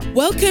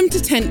Welcome to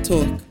Tent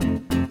Talk,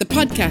 the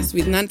podcast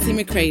with Nancy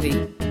McCready,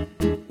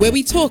 where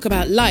we talk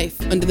about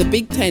life under the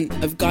big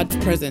tent of God's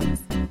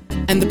presence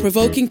and the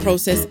provoking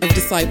process of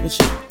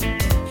discipleship.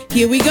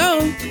 Here we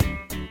go.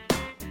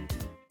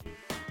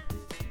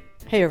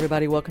 Hey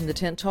everybody, welcome to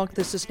Tent Talk.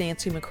 This is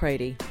Nancy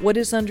McCready. What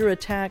is under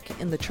attack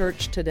in the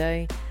church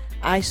today?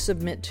 I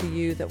submit to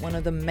you that one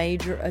of the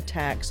major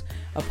attacks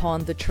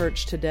upon the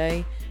church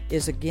today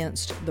is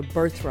against the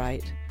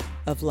birthright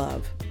of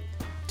love.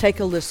 Take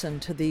a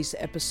listen to these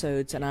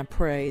episodes, and I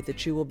pray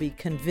that you will be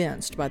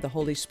convinced by the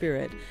Holy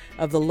Spirit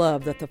of the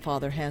love that the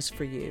Father has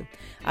for you.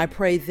 I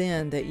pray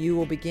then that you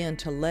will begin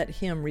to let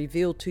Him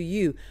reveal to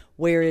you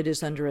where it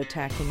is under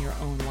attack in your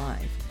own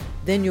life.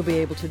 Then you'll be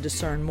able to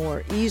discern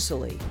more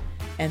easily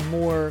and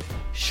more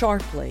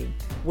sharply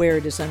where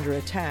it is under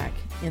attack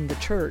in the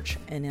church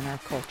and in our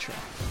culture.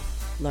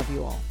 Love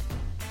you all.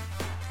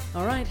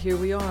 All right, here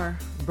we are,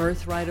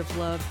 Birthright of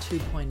Love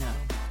 2.0.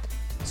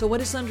 So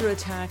what is under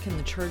attack in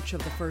the Church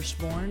of the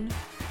Firstborn?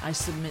 I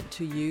submit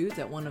to you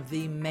that one of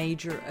the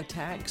major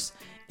attacks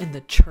in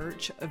the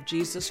Church of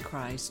Jesus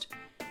Christ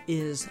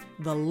is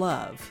the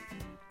love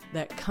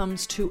that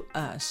comes to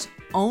us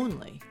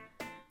only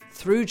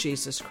through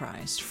Jesus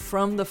Christ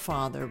from the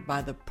Father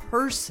by the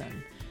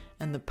person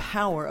and the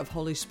power of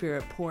Holy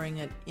Spirit pouring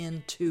it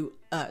into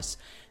us.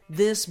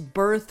 This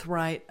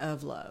birthright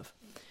of love.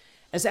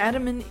 As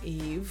Adam and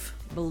Eve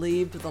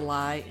believed the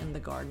lie in the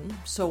garden,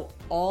 so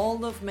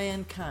all of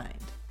mankind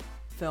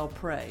fell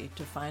prey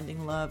to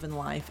finding love and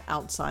life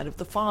outside of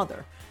the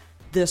Father.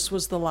 This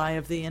was the lie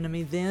of the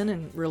enemy then,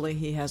 and really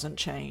he hasn't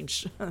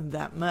changed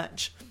that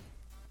much.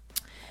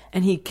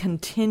 And he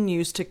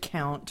continues to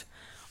count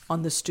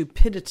on the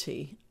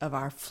stupidity of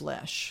our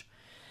flesh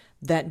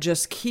that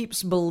just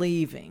keeps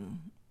believing,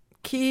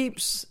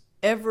 keeps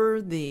ever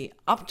the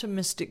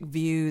optimistic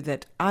view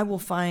that I will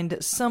find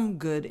some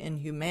good in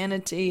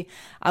humanity,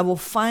 I will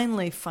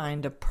finally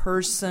find a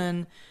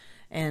person,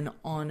 and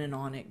on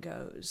it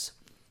goes.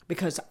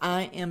 Because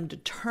I am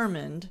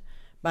determined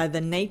by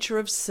the nature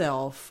of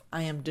self,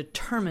 I am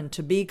determined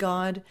to be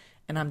God,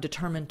 and I'm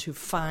determined to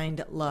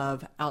find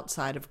love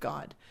outside of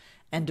God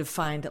and to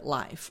find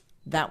life.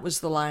 That was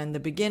the lie in the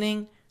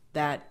beginning.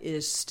 That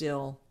is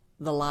still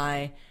the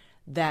lie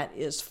that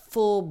is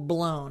full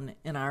blown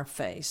in our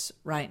face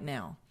right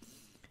now.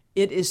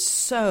 It is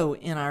so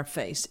in our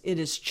face. It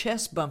is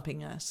chest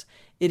bumping us.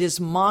 It is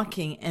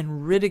mocking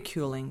and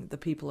ridiculing the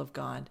people of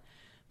God.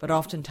 But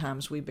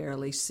oftentimes we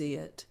barely see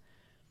it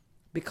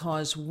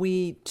because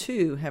we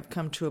too have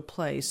come to a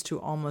place to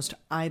almost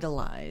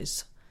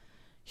idolize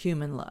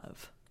human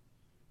love,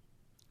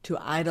 to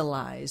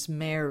idolize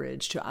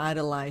marriage, to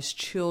idolize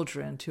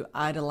children, to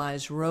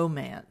idolize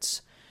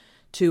romance,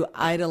 to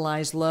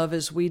idolize love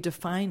as we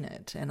define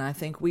it. And I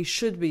think we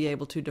should be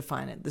able to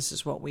define it. This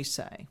is what we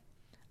say.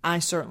 I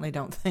certainly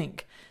don't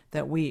think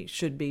that we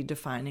should be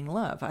defining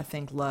love. I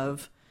think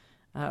love,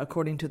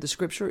 according to the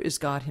Scripture, is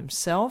God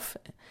Himself.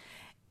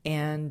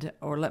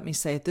 Or let me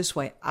say it this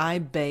way, I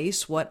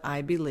base what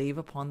I believe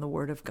upon the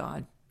Word of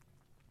God.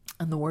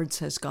 And the Word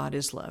says God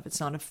is love. It's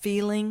not a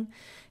feeling.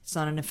 It's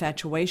not an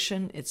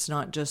infatuation. It's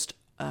not just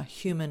a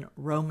human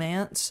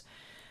romance.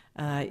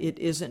 It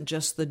isn't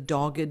just the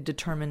dogged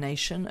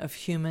determination of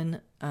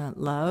human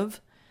love.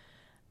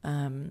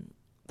 The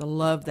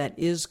love that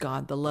is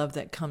God, the love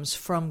that comes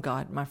from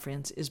God, my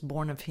friends, is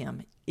born of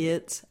Him.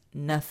 It's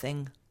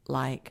nothing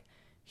like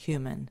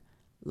human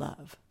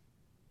love.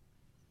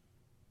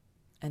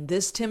 And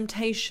this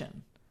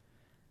temptation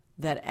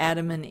that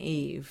Adam and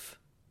Eve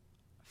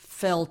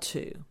fell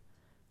to,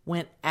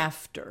 went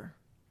after,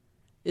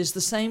 is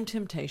the same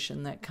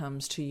temptation that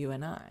comes to you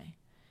and I.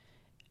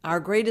 Our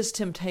greatest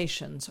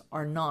temptations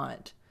are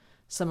not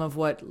some of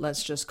what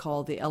let's just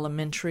call the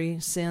elementary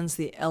sins,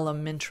 the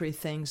elementary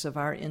things of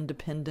our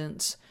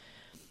independence,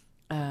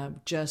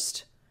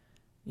 drinking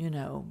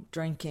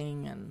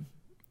and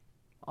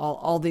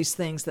all these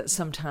things that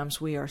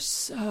sometimes we are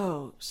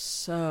so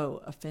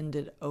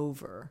offended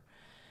over.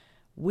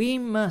 We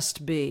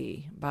must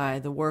be, by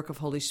the work of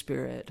Holy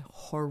Spirit,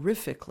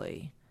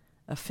 horrifically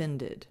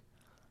offended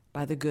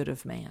by the good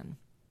of man.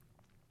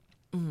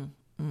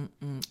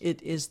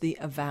 It is the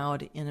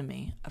avowed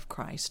enemy of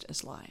Christ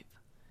as life.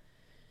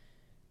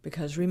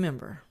 Because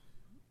remember,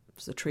 it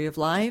was the tree of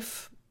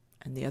life,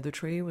 and the other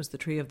tree was the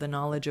tree of the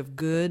knowledge of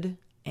good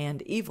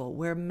and evil,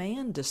 where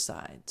man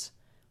decides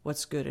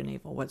what's good and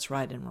evil, what's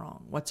right and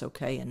wrong, what's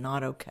okay and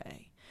not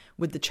okay,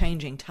 with the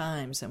changing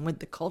times and with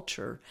the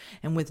culture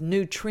and with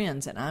new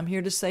trends. And I'm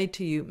here to say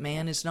to you,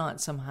 man is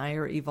not some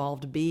higher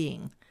evolved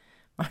being.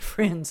 My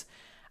friends,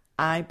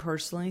 I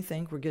personally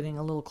think we're getting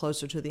a little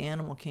closer to the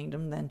animal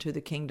kingdom than to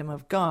the kingdom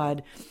of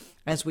God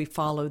as we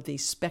follow the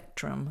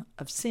spectrum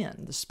of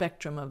sin, the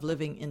spectrum of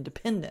living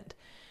independent.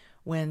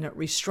 When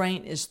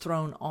restraint is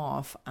thrown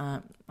off,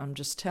 I'm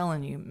just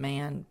telling you,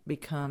 man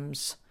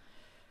becomes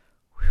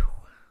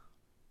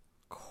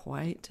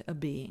quite a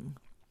being.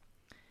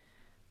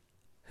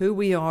 Who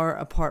we are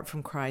apart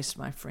from Christ,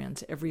 my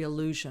friends, every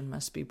illusion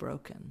must be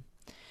broken.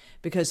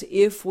 Because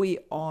if we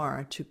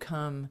are to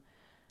come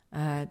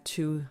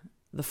to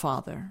the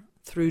Father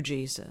through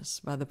Jesus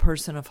by the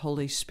person of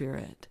Holy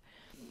Spirit,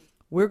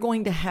 we're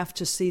going to have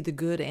to see the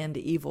good and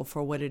evil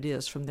for what it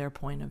is from their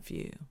point of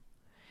view.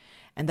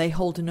 And they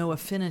hold no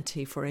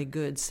affinity for a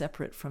good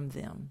separate from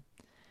them.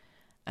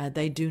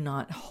 They do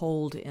not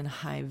hold in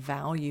high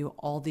value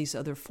all these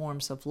other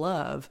forms of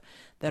love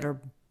that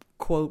are,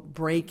 quote,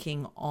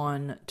 breaking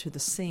on to the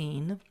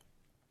scene.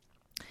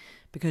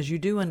 Because you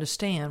do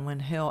understand when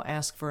hell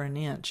asks for an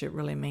inch, it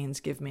really means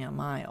give me a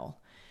mile.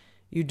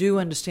 You do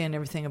understand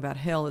everything about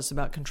hell is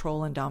about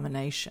control and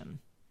domination.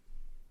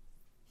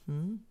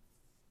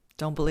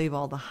 Don't believe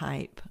all the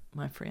hype,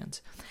 my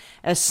friends.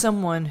 As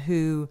someone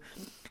who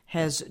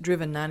has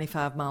driven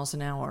 95 miles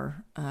an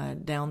hour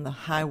down the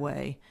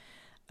highway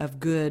of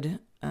good,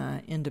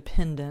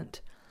 independent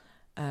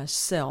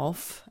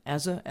self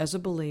as a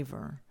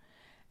believer,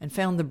 and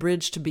found the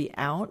bridge to be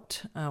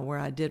out, where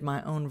I did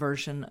my own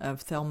version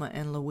of Thelma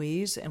and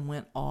Louise and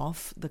went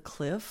off the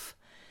cliff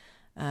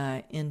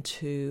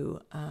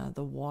into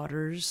the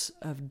waters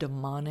of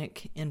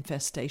demonic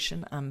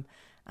infestation.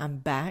 I'm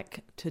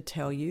back to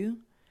tell you,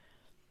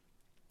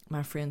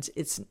 my friends,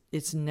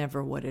 it's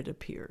never what it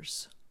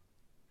appears.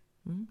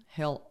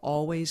 Hell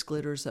always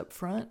glitters up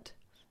front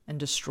and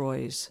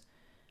destroys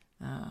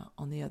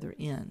on the other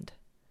end.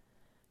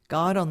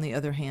 God, on the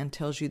other hand,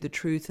 tells you the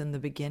truth in the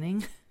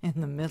beginning,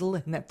 in the middle,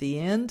 and at the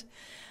end.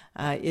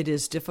 It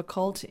is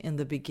difficult in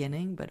the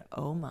beginning, but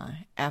oh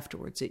my,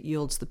 afterwards it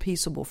yields the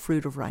peaceable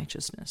fruit of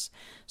righteousness.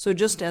 So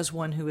just as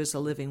one who is a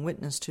living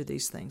witness to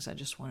these things, I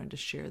just wanted to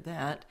share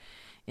that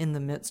in the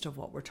midst of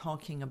what we're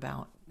talking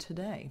about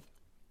today.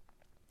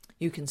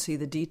 You can see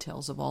the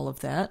details of all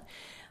of that.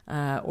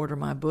 Order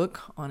my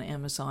book on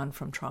Amazon,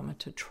 From Trauma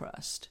to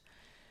Trust.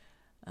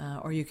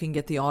 Or you can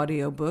get the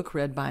audio book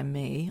read by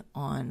me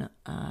on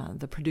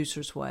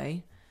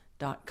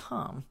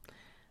theproducersway.com.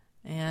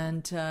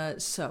 And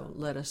so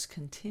let us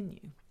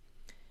continue.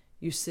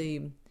 You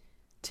see,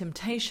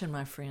 temptation,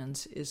 my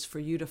friends, is for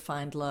you to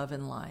find love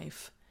in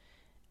life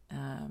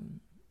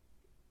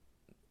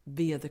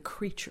via the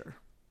creature,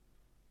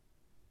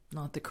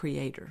 not the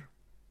Creator.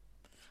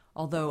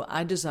 Although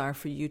I desire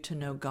for you to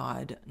know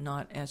God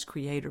not as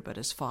Creator but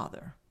as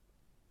Father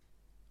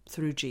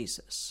through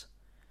Jesus.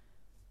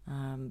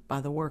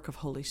 By the work of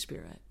Holy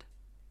Spirit.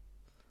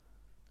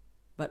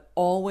 But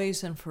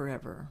always and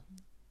forever,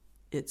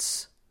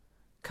 it's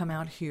come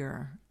out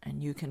here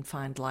and you can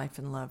find life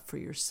and love for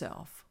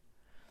yourself.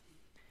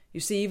 You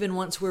see, even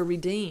once we're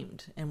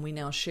redeemed and we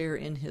now share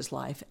in His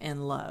life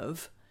and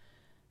love,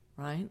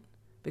 right?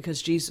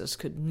 Because Jesus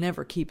could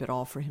never keep it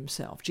all for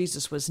Himself.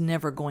 Jesus was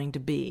never going to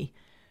be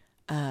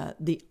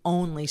the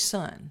only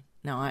Son.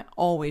 Now, I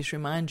always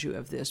remind you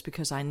of this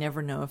because I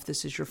never know if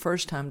this is your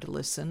first time to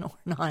listen or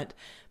not,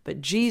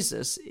 but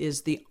Jesus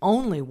is the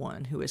only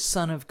one who is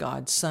Son of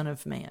God, Son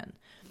of Man,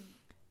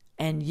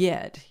 and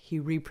yet He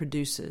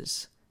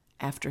reproduces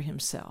after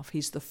Himself.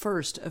 He's the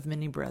first of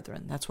many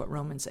brethren. That's what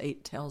Romans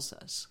 8 tells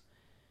us.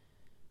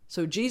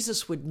 So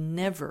Jesus would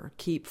never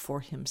keep for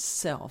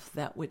Himself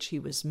that which He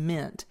was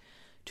meant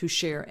to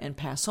share and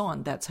pass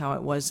on. That's how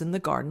it was in the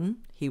garden.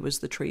 He was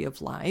the tree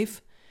of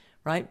life.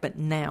 Right? But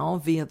now,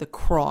 via the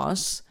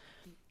cross,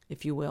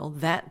 if you will,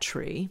 that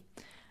tree,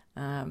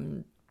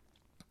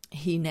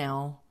 He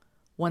now,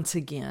 once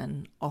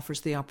again,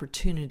 offers the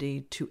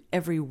opportunity to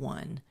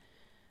everyone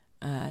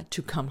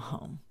to come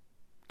home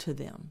to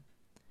them.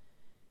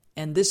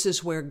 And this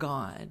is where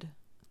God,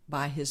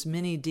 by His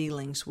many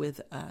dealings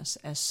with us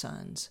as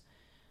sons,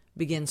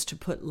 begins to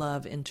put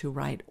love into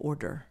right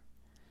order.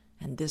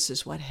 And this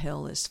is what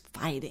hell is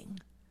fighting.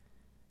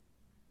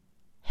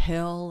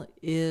 Hell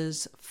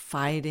is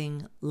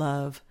fighting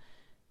love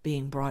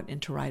being brought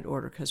into right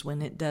order, because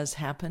when it does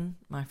happen,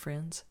 my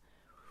friends,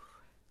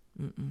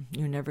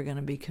 you're never going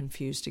to be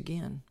confused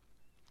again.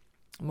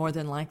 More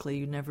than likely,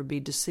 you'll never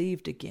be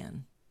deceived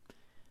again,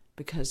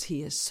 because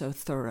He is so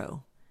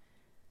thorough.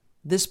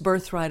 This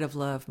birthright of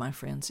love, my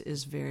friends,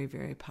 is very,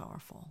 very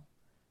powerful.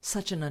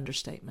 Such an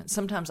understatement.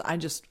 Sometimes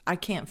I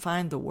can't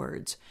find the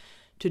words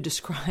to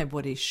describe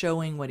what He's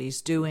showing, what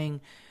He's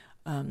doing,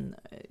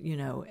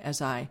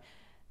 as I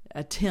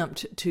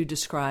attempt to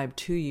describe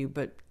to you,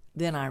 but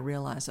then I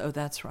realize, oh,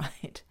 that's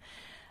right.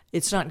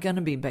 It's not going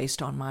to be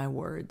based on my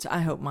words. I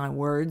hope my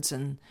words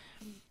and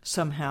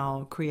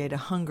somehow create a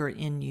hunger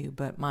in you,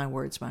 but my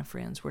words, my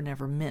friends, were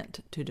never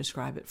meant to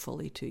describe it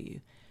fully to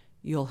you.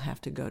 You'll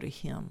have to go to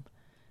Him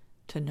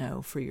to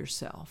know for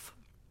yourself.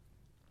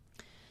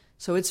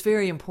 So it's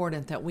very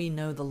important that we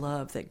know the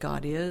love that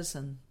God is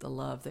and the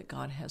love that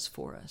God has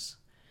for us,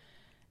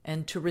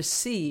 and to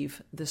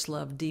receive this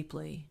love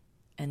deeply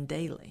and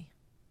daily.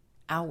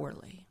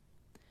 Hourly.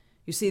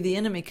 You see, the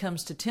enemy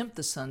comes to tempt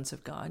the sons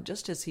of God,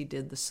 just as he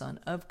did the Son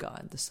of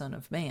God, the Son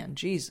of Man,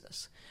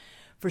 Jesus.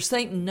 For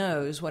Satan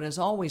knows what has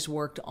always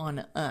worked on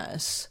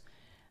us,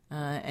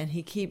 and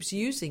he keeps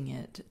using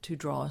it to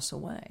draw us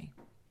away.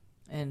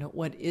 And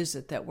what is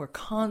it that we're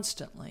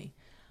constantly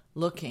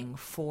looking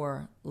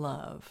for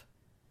love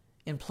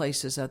in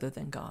places other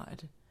than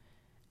God?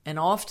 And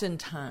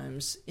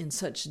oftentimes, in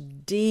such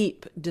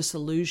deep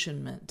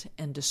disillusionment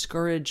and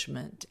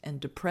discouragement and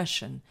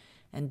depression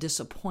and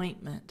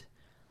disappointment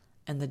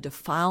and the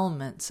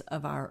defilements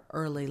of our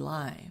early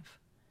life,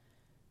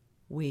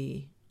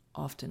 we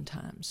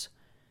oftentimes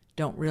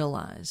don't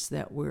realize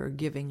that we're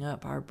giving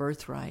up our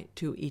birthright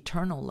to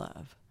eternal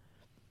love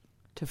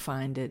to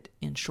find it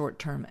in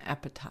short-term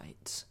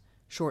appetites,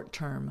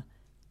 short-term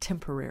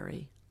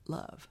temporary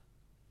love.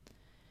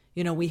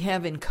 You know, we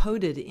have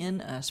encoded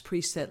in us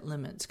preset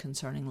limits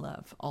concerning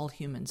love. All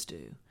humans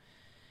do.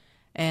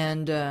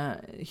 And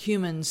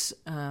humans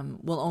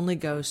will only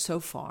go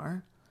so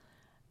far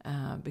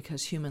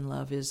because human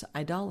love is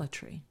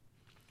idolatry.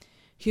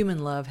 Human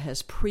love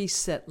has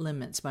preset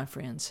limits, my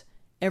friends.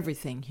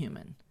 Everything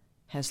human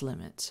has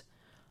limits.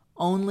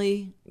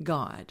 Only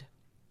God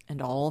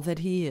and all that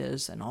He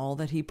is and all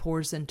that He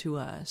pours into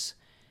us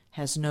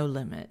has no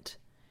limit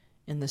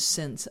in the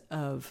sense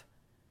of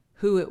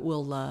who it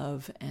will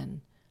love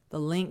and the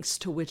lengths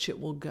to which it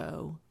will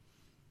go,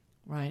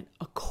 right,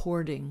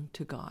 according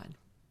to God.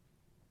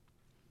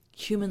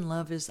 Human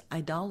love is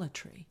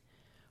idolatry,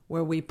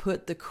 where we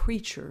put the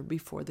creature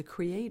before the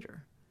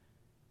Creator.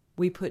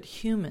 We put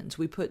humans,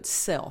 we put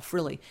self,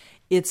 really.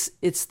 It's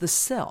the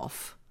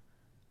self,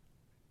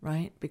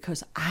 right?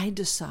 Because I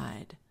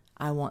decide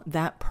I want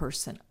that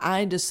person.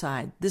 I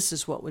decide this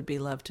is what would be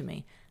love to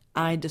me.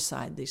 I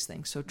decide these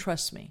things. So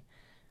trust me,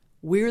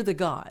 we're the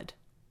God.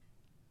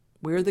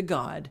 We're the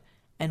God,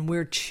 and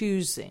we're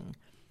choosing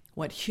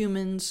what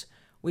humans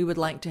we would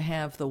like to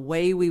have, the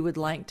way we would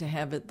like to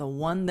have it, the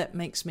one that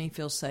makes me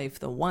feel safe,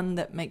 the one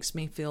that makes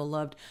me feel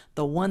loved,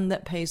 the one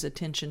that pays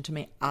attention to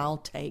me. I'll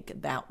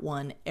take that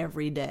one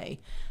every day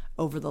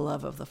over the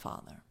love of the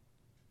Father.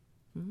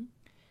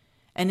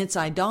 And it's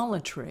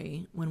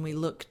idolatry when we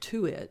look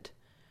to it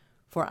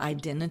for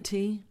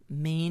identity,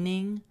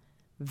 meaning,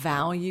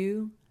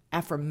 value,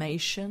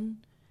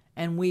 affirmation,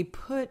 and we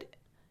put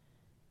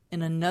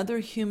in another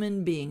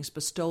human being's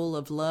bestowal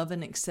of love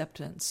and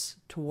acceptance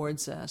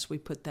towards us, we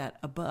put that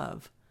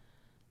above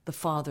the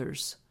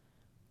Father's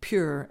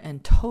pure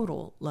and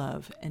total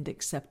love and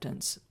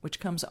acceptance,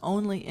 which comes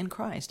only in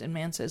Christ. And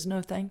man says,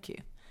 no, thank you.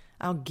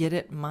 I'll get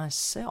it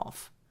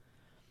myself.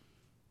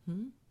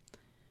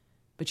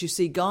 But you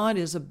see, God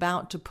is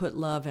about to put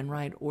love in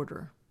right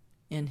order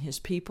in His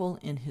people,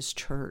 in His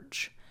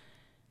church.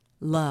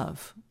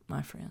 Love,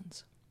 my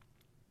friends.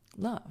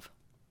 Love.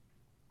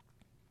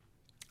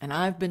 And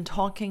I've been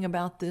talking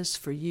about this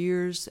for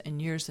years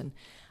and years and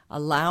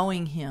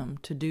allowing Him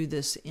to do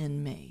this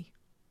in me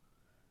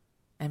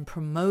and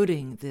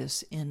promoting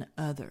this in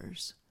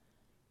others.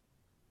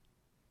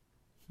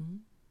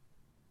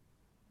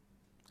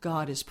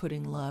 God is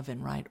putting love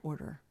in right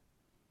order.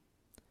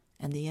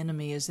 And the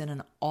enemy is in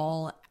an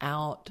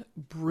all-out,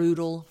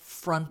 brutal,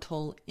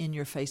 frontal,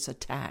 in-your-face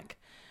attack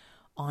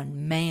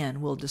on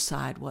man will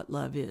decide what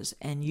love is.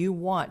 And you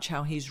watch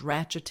how he's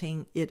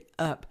ratcheting it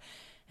up.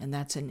 And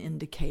that's an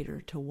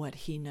indicator to what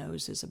he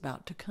knows is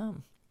about to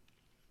come.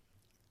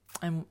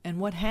 And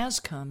what has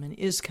come and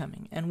is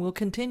coming and will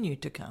continue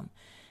to come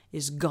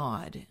is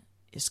God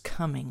is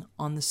coming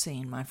on the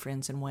scene, my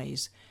friends, in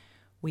ways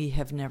we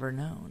have never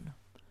known.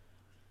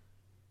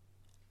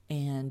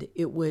 And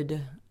it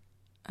would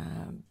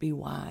be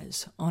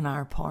wise on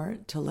our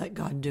part to let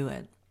God do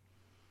it.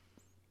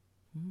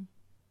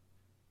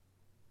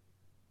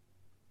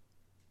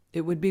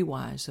 It would be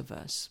wise of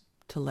us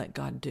to let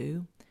God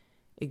do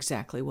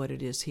exactly what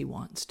it is He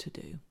wants to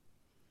do.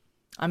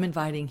 I'm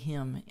inviting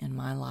Him in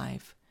my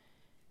life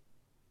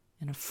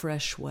in a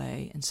fresh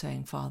way and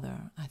saying,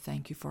 Father, I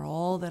thank You for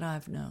all that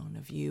I've known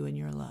of You and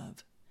Your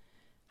love.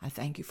 I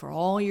thank You for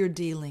all Your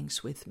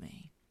dealings with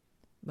me.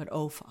 But,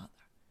 oh, Father,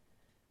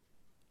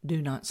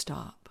 do not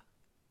stop.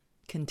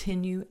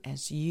 Continue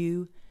as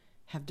You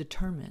have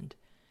determined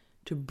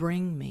to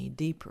bring me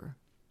deeper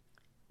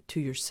to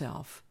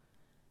Yourself.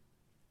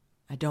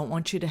 I don't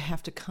want You to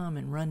have to come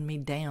and run me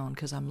down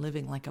because I'm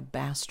living like a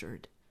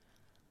bastard.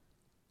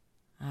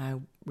 I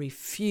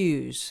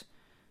refuse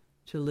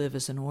to live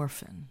as an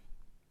orphan.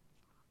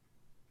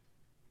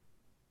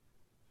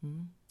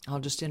 I'll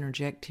just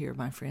interject here,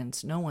 my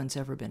friends. No one's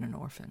ever been an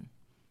orphan.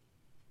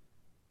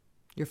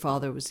 Your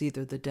father was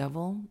either the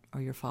devil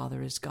or your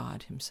father is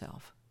God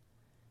Himself.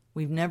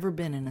 We've never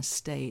been in a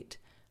state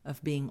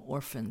of being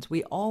orphans.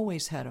 We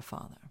always had a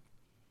father.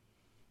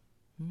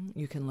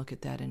 You can look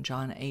at that in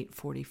John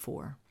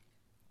 8:44.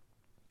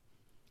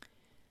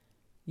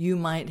 You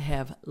might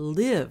have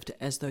lived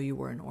as though you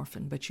were an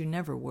orphan, but you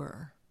never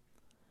were.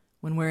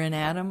 When we're in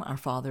Adam, our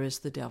father is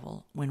the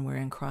devil. When we're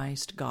in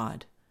Christ,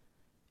 God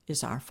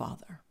is our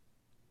Father.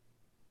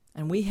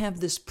 And we have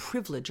this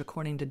privilege,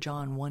 according to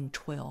John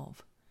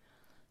 1:12,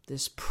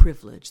 this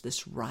privilege,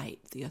 this right,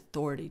 the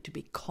authority to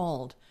be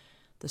called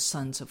the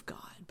sons of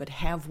God. But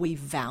have we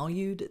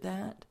valued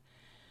that?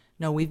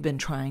 No, we've been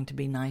trying to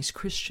be nice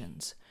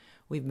Christians.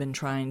 We've been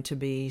trying to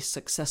be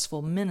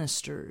successful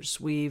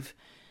ministers. We've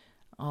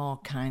all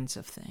kinds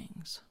of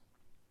things.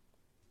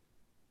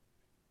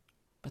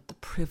 But the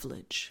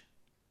privilege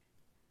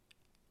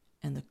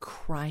and the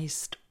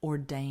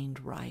Christ-ordained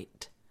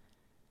right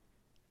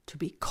to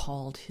be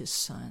called his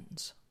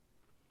sons.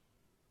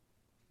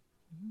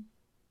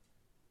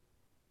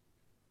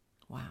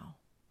 Wow.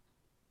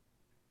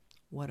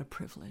 What a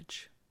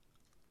privilege.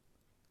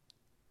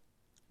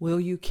 Will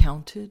you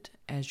count it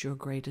as your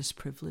greatest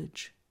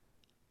privilege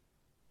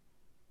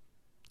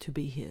to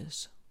be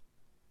his,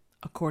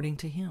 according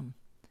to him,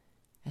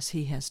 as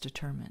he has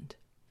determined?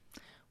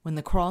 When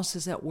the cross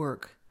is at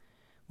work,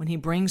 when he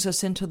brings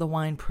us into the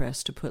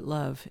winepress to put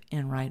love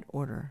in right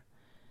order,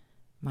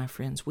 my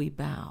friends, we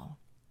bow,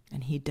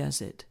 and he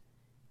does it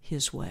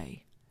his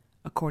way,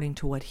 according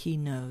to what he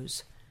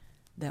knows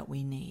that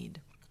we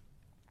need.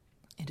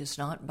 It is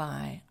not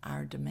by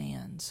our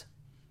demands.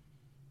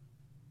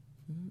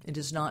 It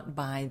is not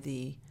by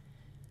the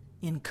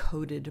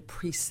encoded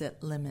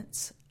preset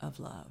limits of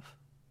love.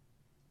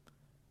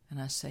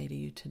 And I say to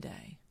you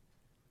today,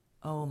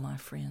 oh, my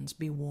friends,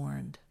 be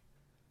warned.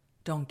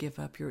 Don't give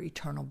up your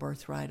eternal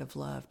birthright of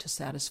love to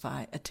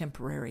satisfy a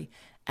temporary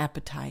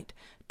appetite.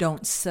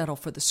 Don't settle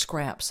for the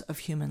scraps of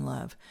human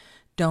love.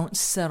 Don't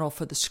settle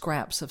for the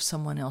scraps of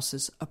someone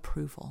else's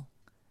approval.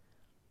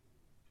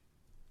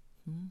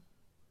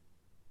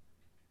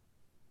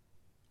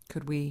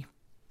 Could we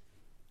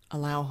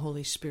allow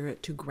Holy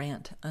Spirit to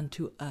grant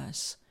unto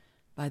us,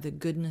 by the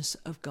goodness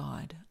of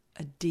God,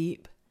 a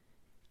deep,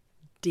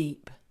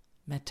 deep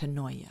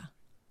metanoia,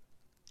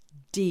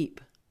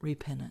 deep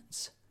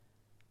repentance?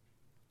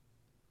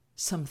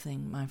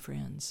 Something, my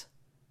friends,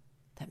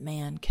 that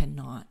man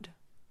cannot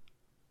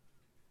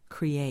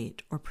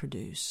create or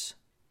produce.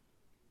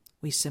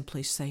 We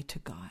simply say to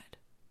God,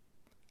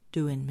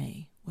 do in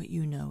me what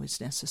you know is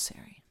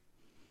necessary.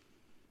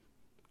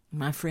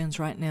 My friends,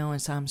 right now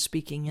as I'm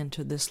speaking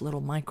into this little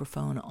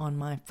microphone on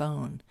my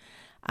phone,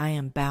 I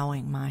am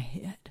bowing my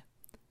head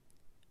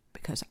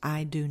because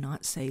I do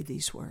not say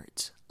these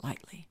words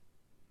lightly.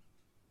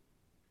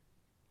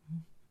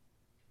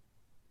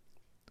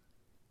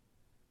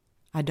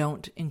 I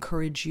don't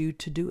encourage you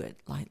to do it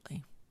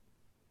lightly.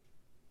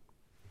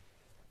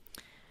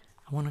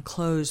 I want to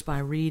close by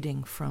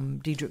reading from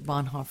Dietrich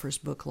Bonhoeffer's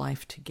book,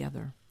 Life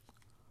Together,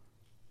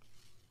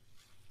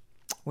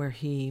 where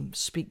he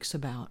speaks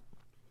about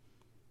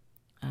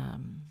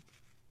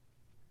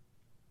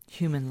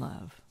human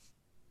love.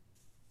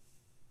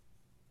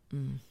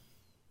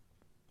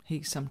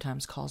 He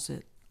sometimes calls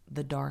it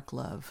the dark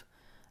love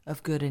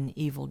of good and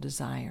evil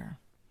desire.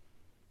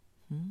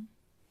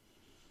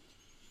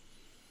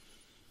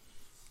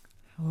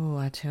 Oh,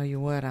 I tell you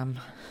what, I'm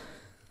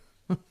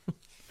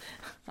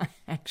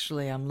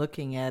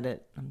looking at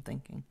it. I'm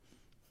thinking,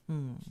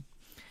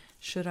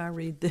 should I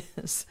read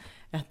this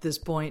at this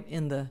point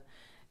in the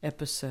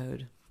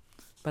episode?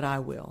 But I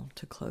will,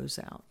 to close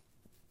out.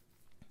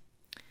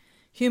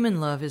 Human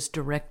love is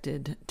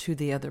directed to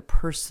the other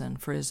person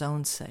for his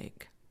own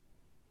sake.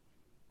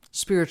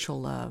 Spiritual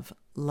love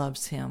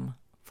loves him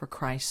for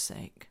Christ's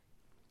sake.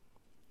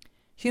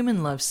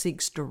 Human love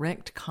seeks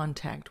direct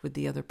contact with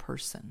the other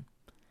person.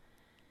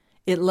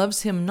 It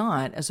loves him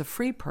not as a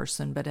free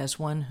person, but as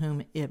one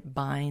whom it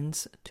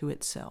binds to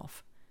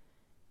itself.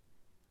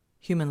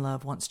 Human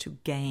love wants to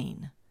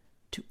gain,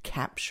 to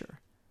capture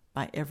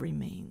by every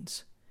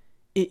means.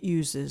 It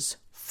uses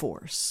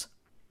force.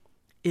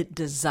 It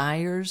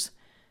desires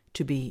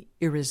to be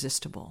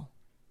irresistible,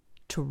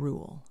 to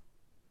rule.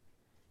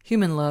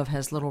 Human love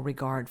has little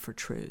regard for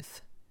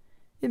truth.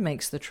 It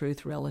makes the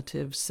truth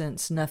relative,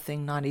 since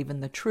nothing, not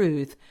even the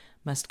truth,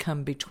 must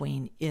come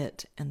between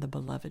it and the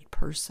beloved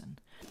person.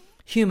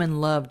 Human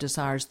love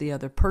desires the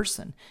other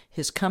person,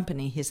 his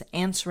company, his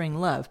answering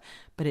love,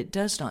 but it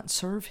does not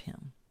serve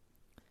him.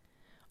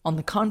 On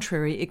the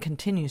contrary, it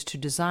continues to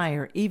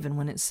desire even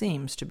when it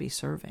seems to be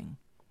serving.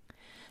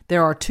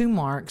 There are two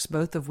marks,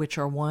 both of which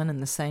are one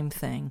and the same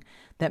thing,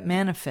 that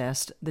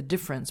manifest the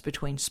difference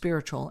between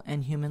spiritual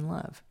and human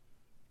love.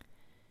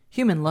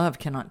 Human love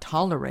cannot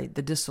tolerate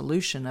the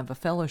dissolution of a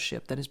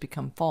fellowship that has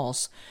become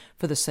false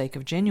for the sake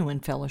of genuine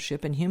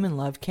fellowship, and human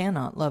love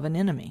cannot love an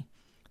enemy,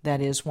 that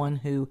is, one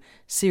who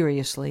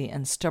seriously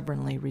and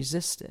stubbornly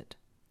resists it.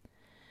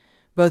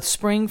 Both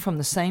spring from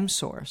the same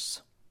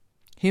source.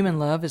 Human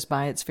love is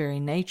by its very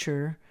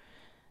nature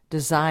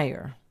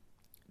desire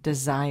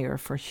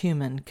for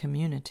human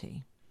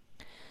community.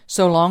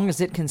 So long as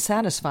it can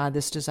satisfy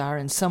this desire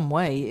in some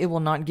way, it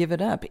will not give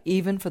it up,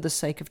 even for the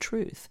sake of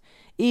truth,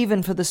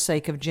 even for the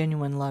sake of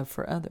genuine love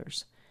for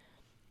others.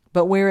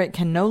 But where it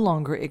can no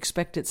longer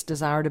expect its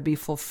desire to be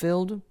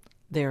fulfilled,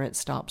 there it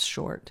stops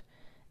short,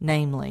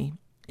 namely,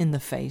 in the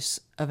face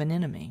of an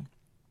enemy.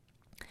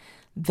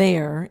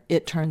 There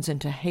it turns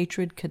into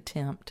hatred,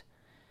 contempt,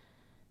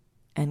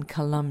 and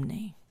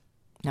calumny.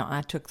 Now,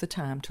 I took the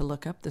time to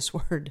look up this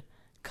word,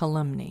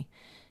 calumny,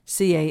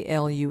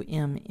 calumny.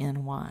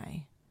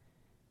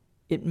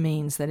 It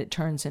means that it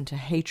turns into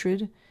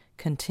hatred,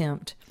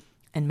 contempt,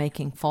 and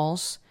making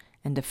false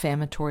and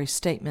defamatory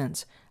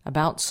statements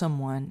about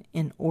someone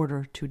in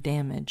order to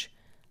damage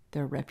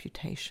their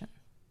reputation.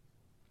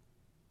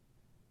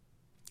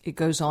 It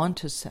goes on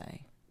to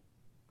say,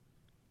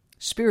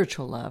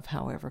 Spiritual love,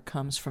 however,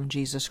 comes from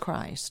Jesus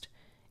Christ.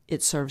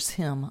 It serves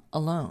Him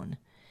alone.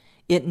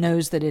 It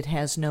knows that it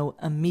has no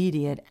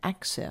immediate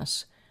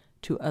access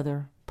to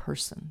other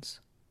persons.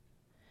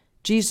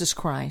 Jesus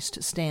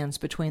Christ stands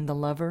between the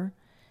lover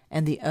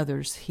and the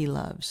others He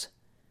loves.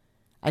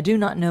 I do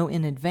not know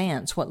in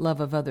advance what love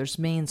of others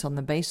means on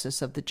the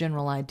basis of the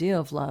general idea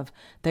of love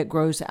that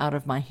grows out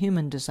of my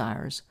human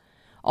desires.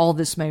 All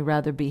this may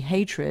rather be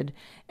hatred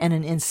and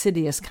an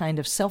insidious kind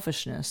of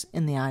selfishness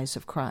in the eyes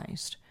of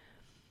Christ.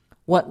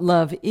 What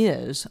love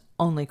is,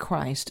 only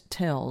Christ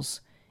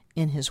tells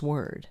in His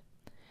Word.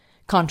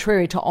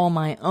 Contrary to all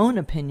my own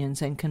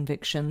opinions and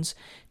convictions,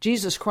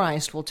 Jesus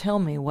Christ will tell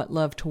me what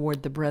love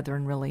toward the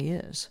brethren really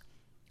is.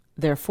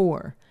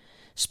 Therefore,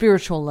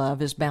 spiritual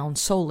love is bound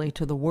solely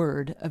to the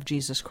Word of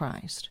Jesus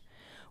Christ.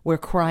 Where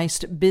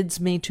Christ bids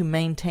me to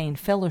maintain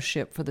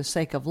fellowship for the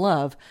sake of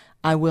love,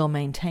 I will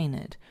maintain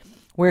it.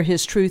 Where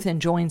His truth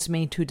enjoins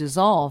me to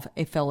dissolve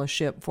a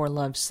fellowship for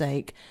love's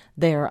sake,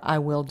 there I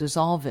will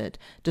dissolve it,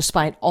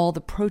 despite all the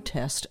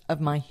protest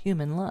of my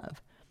human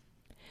love.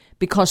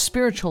 Because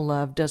spiritual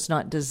love does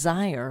not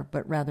desire,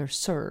 but rather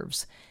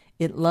serves.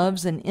 It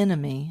loves an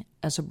enemy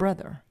as a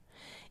brother.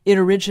 It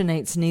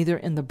originates neither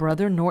in the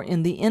brother nor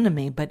in the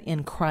enemy, but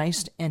in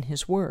Christ and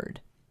His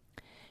Word.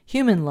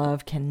 Human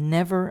love can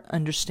never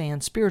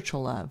understand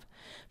spiritual love,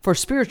 for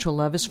spiritual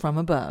love is from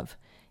above.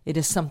 It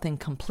is something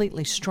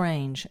completely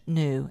strange,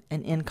 new,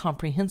 and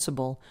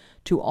incomprehensible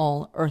to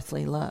all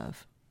earthly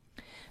love.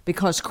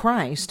 Because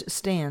Christ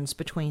stands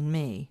between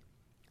me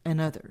and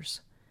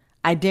others,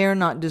 I dare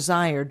not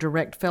desire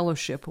direct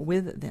fellowship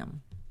with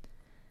them.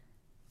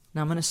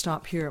 Now I'm going to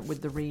stop here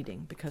with the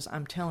reading because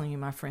I'm telling you,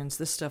 my friends,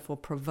 this stuff will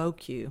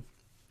provoke you.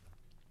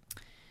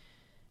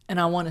 And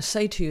I want to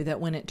say to you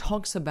that when it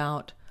talks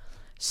about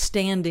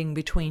standing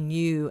between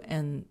you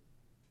and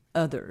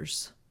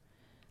others,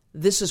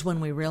 this is when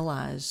we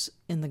realize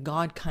in the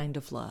God kind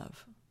of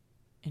love,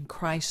 in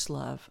Christ's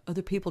love,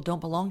 other people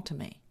don't belong to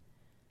me.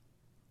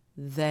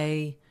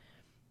 They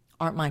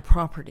aren't my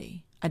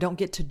property. I don't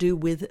get to do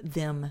with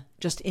them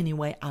just any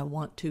way I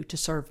want to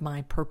serve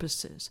my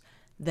purposes.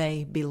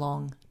 They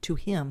belong to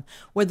Him,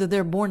 whether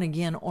they're born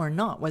again or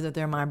not, whether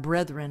they're my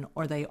brethren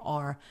or they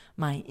are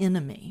my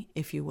enemy,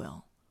 if you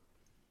will.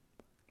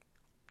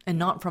 And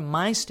not from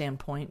my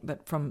standpoint,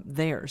 but from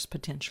theirs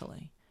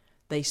potentially.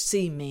 They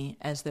see me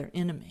as their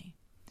enemy.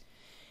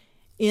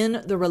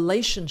 In the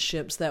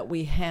relationships that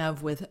we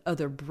have with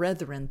other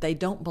brethren, they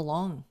don't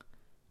belong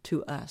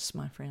to us,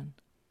 my friend.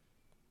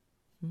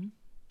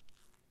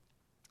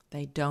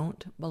 They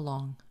don't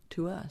belong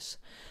to us.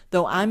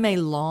 Though I may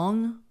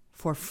long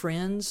for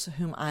friends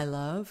whom I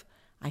love,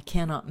 I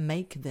cannot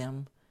make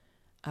them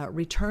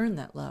return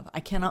that love.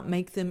 I cannot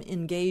make them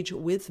engage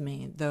with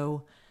me,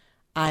 though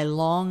I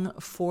long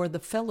for the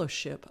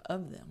fellowship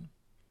of them.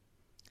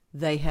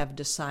 They have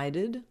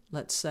decided,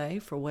 let's say,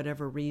 for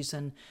whatever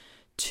reason,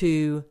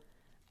 to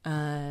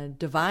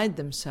divide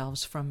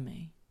themselves from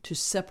me, to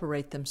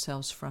separate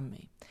themselves from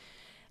me.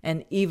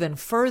 And even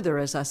further,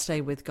 as I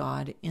stay with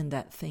God in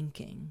that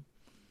thinking,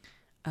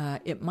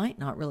 it might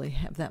not really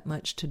have that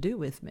much to do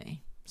with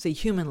me. See,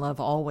 human love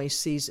always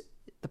sees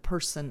the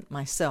person,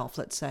 myself,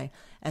 let's say,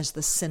 as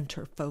the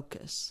center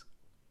focus,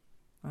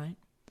 right?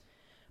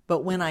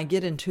 But when I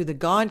get into the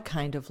God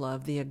kind of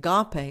love, the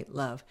agape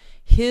love,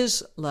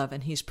 His love,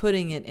 and He's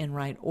putting it in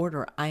right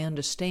order, I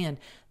understand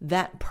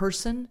that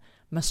person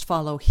must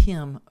follow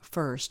Him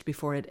first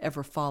before it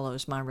ever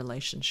follows my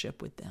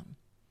relationship with them.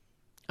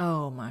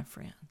 Oh, my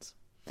friends.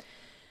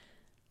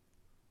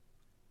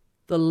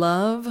 The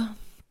love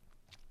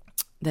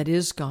that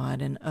is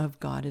God and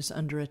of God is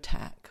under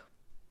attack.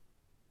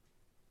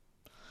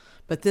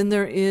 But then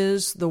there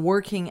is the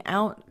working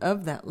out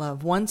of that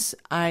love. Once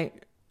I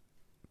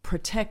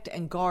protect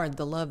and guard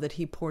the love that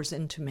He pours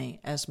into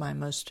me as my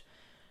most,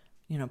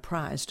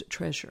 prized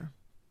treasure,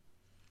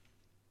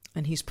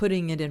 and He's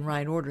putting it in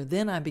right order,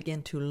 then I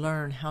begin to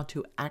learn how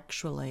to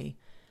actually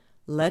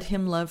let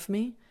Him love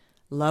me,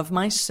 love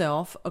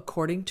myself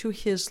according to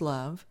His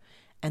love,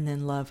 and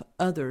then love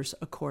others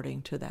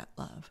according to that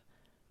love.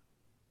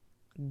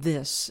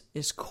 This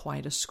is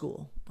quite a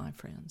school, my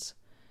friends.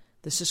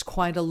 This is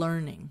quite a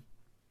learning.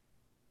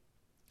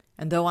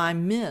 And though I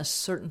miss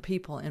certain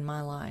people in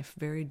my life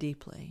very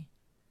deeply,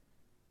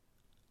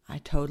 I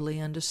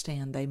totally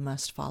understand they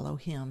must follow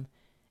Him,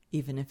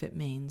 even if it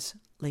means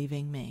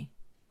leaving me.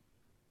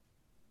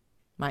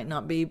 Might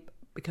not be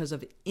because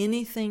of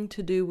anything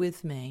to do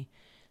with me.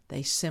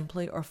 They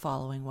simply are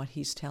following what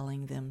He's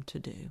telling them to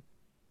do.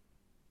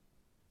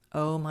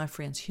 Oh, my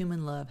friends,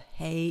 human love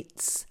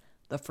hates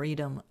the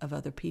freedom of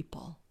other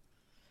people.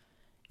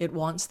 It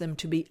wants them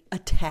to be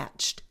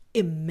attached,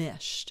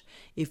 enmeshed.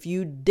 If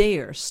you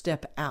dare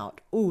step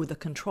out, the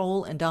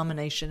control and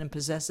domination and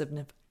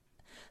possessiveness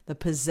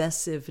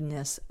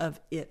of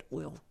it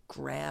will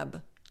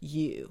grab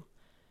you.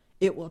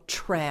 It will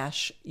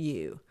trash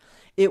you.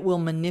 It will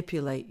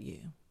manipulate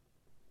you.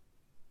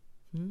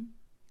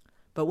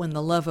 But when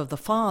the love of the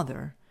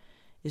Father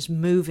is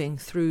moving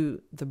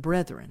through the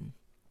brethren,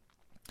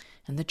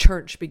 and the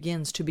church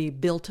begins to be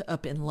built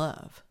up in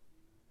love,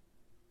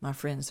 my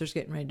friends, there's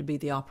getting ready to be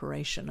the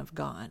operation of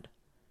God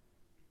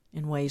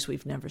in ways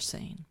we've never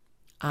seen.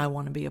 I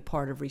want to be a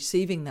part of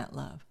receiving that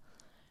love,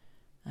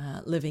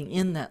 living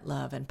in that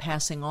love, and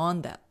passing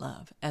on that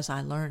love as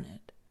I learn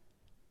it.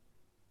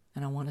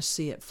 And I want to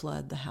see it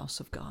flood the house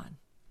of God,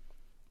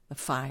 the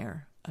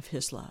fire of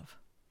His love.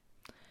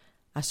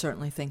 I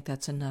certainly think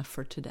that's enough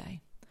for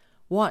today.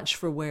 Watch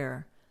for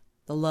where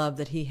the love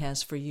that He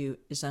has for you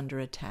is under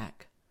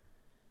attack.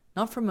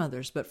 Not from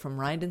others, but from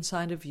right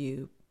inside of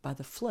you by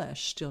the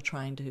flesh still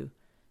trying to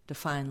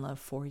define love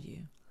for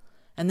you.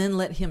 And then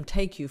let Him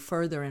take you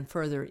further and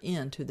further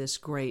into this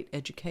great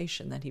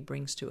education that He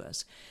brings to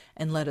us.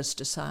 And let us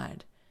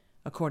decide,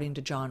 according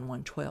to John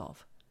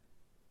 1:12,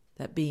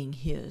 that being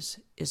His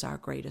is our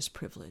greatest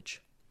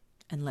privilege.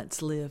 And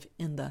let's live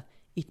in the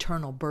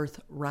eternal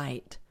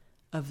birthright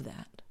of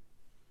that.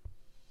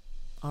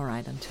 All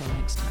right, until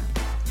next time.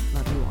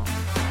 Love you all.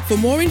 For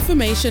more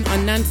information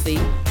on Nancy,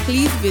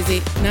 please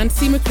visit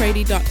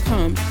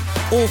nancymccready.com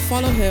or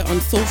follow her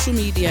on social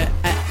media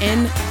at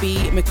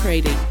NB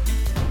McCready.